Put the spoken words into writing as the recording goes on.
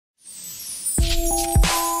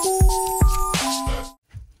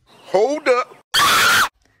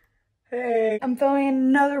filming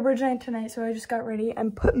another bridge night tonight, so I just got ready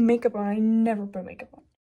and put makeup on. I never put makeup on.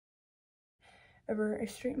 Ever. I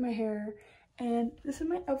straightened my hair, and this is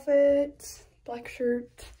my outfit. Black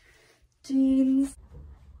shirt, jeans.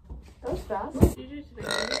 That was fast.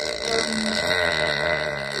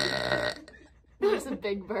 That was a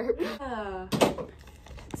big burp. Yeah.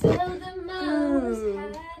 Tell them I was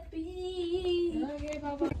happy. Okay,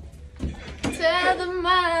 Papa. Tell them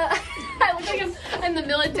I look like I'm in the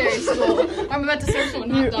military school. I'm about to serve someone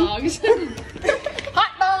hot dogs.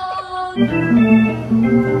 Hot dogs!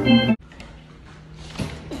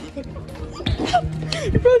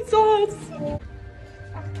 Your friend saw us.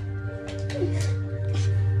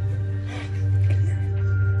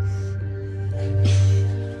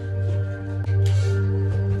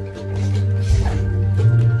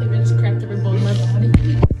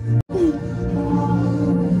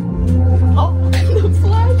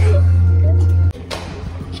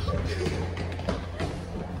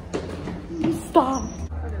 Stop.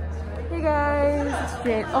 Hey guys, it's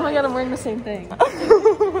Jane. Oh my god, I'm wearing the same thing.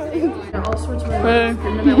 All sorts of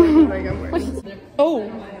Oh.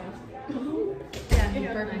 Yeah, he's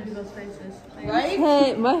burping to those faces. Right?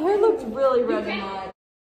 Hey, my hair looks really red and hot.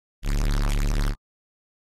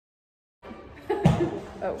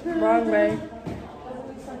 Oh, wrong way.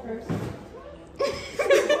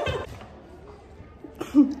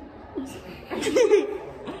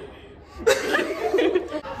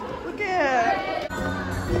 Look at.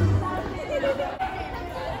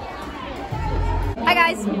 Hi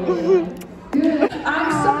guys.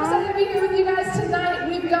 I'm so excited to be here with you guys tonight.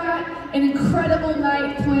 We've got an incredible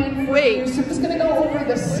night planned for you. So I'm just gonna go over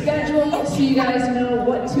the schedule so you guys know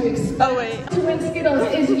what to expect. Oh wait. To win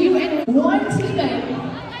Skittles is you and one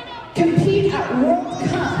teammate compete at World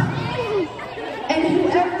Cup. And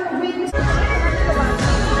whoever wins.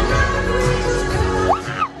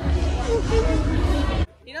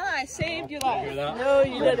 You know I saved your life. No,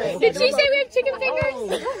 you didn't. Did she say we have chicken fingers?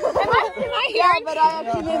 Am I hearing? But I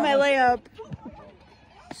actually made my layup.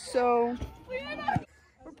 So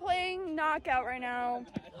we're playing knockout right now.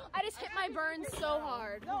 I just hit my burn so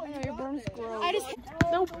hard. I know your burn's gross. I just hit.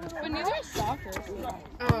 Nope. But neither is soccer.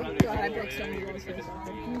 Oh god, I broke so many rules for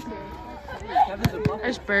soccer. I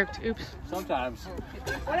just burped. Oops. Sometimes.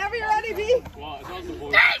 Whenever you're ready, B. Well, it's also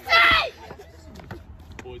boys.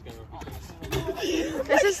 Boys gonna.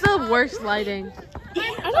 This is the worst lighting.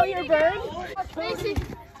 I know your burn. Macy.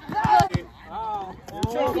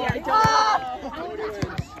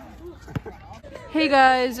 Hey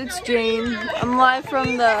guys, it's Jane. I'm live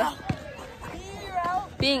from the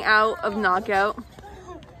being out of knockout.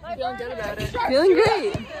 Feeling good about it. Feeling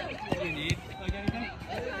great.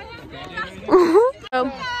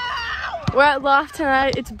 So, we're at Loft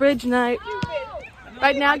tonight. It's bridge night.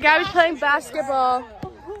 Right now, Gabby's playing basketball.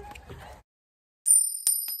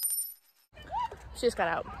 She just got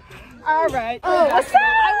out. All right. Oh, I won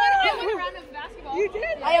a round of basketball. you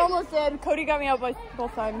did? I almost did. Cody got me out by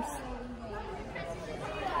both times.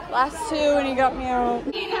 Last two, and he got me out.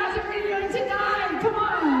 How's everybody doing tonight? Come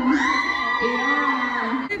on.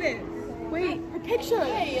 Yeah. Did it? Wait, her picture.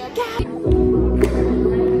 Hey,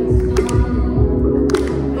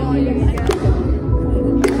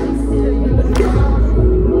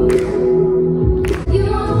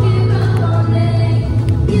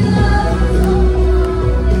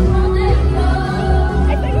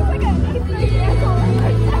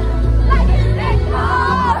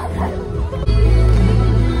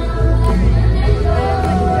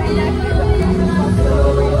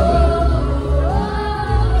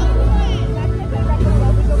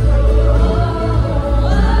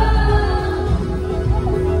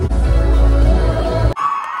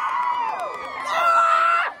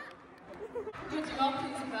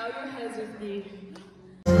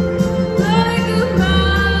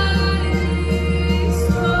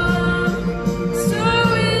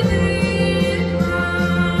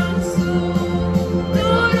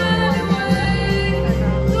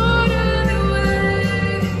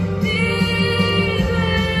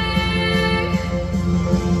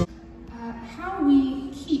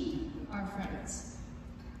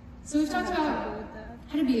 So we've talked about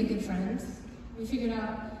how to be a good friend. We figured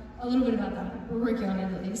out a little bit about that. We're working on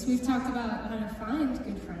it at least. We've talked about how to find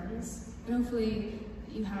good friends. And hopefully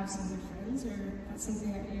you have some good friends, or that's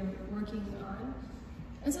something that you're working on.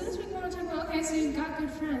 And so this week we want to talk about, okay, so you've got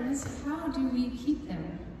good friends. How do we keep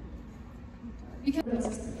them?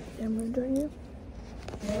 Because I'm gonna join you.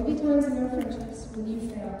 there will be times in your friendships when you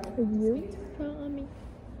fail. You?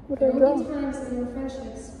 What There did I will be draw? times in your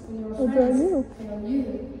friendships when your What did I friends do? fail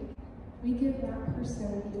you. We give that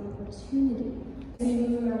person the opportunity to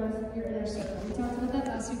move out of your inner circle. We talked about that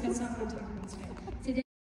last week. That's not what we're talking about. that's fair. Today,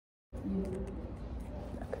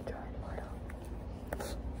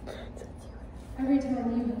 every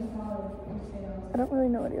time you have followed and failed, I don't really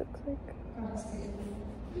know what he looks like. God is good.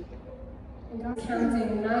 And God's counting,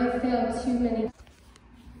 and I failed too many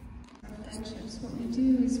friendships. What we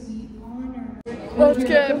do is we honor. Let's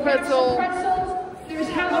get pretzels. There's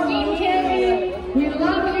Halloween candy. We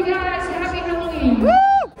love you guys. Happy Halloween. Woo!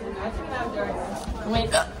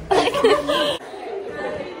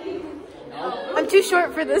 I'm too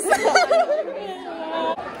short for this.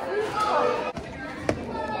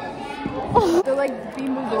 They're like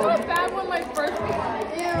bean boozled. How bad when my first Ew.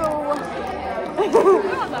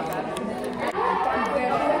 not that bad.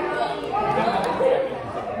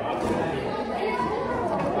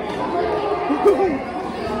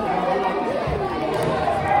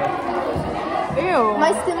 Ew.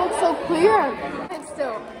 My skin looks so clear. And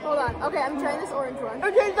still, hold on. Okay, I'm trying this orange one.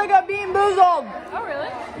 It tastes like a bean boozled. Oh, really?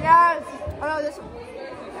 Yes. Oh, no, this one.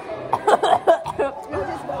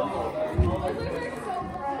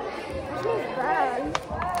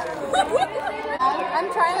 I'm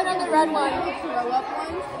trying it on the red one. The throw up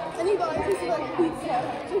one. And you guys just like pizza.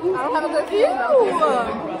 I don't have a good feeling about this.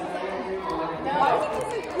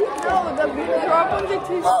 No, the throw up ones it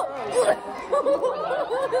tastes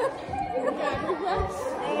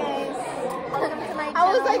I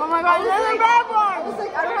was like, oh my god, another bad I one. was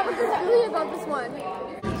like, I don't have a good feeling about this one.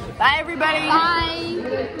 Bye everybody. Bye.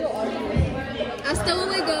 Hasta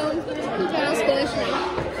luego. Para Spanish.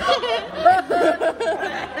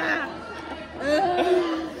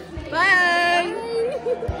 Bye.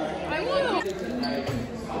 I want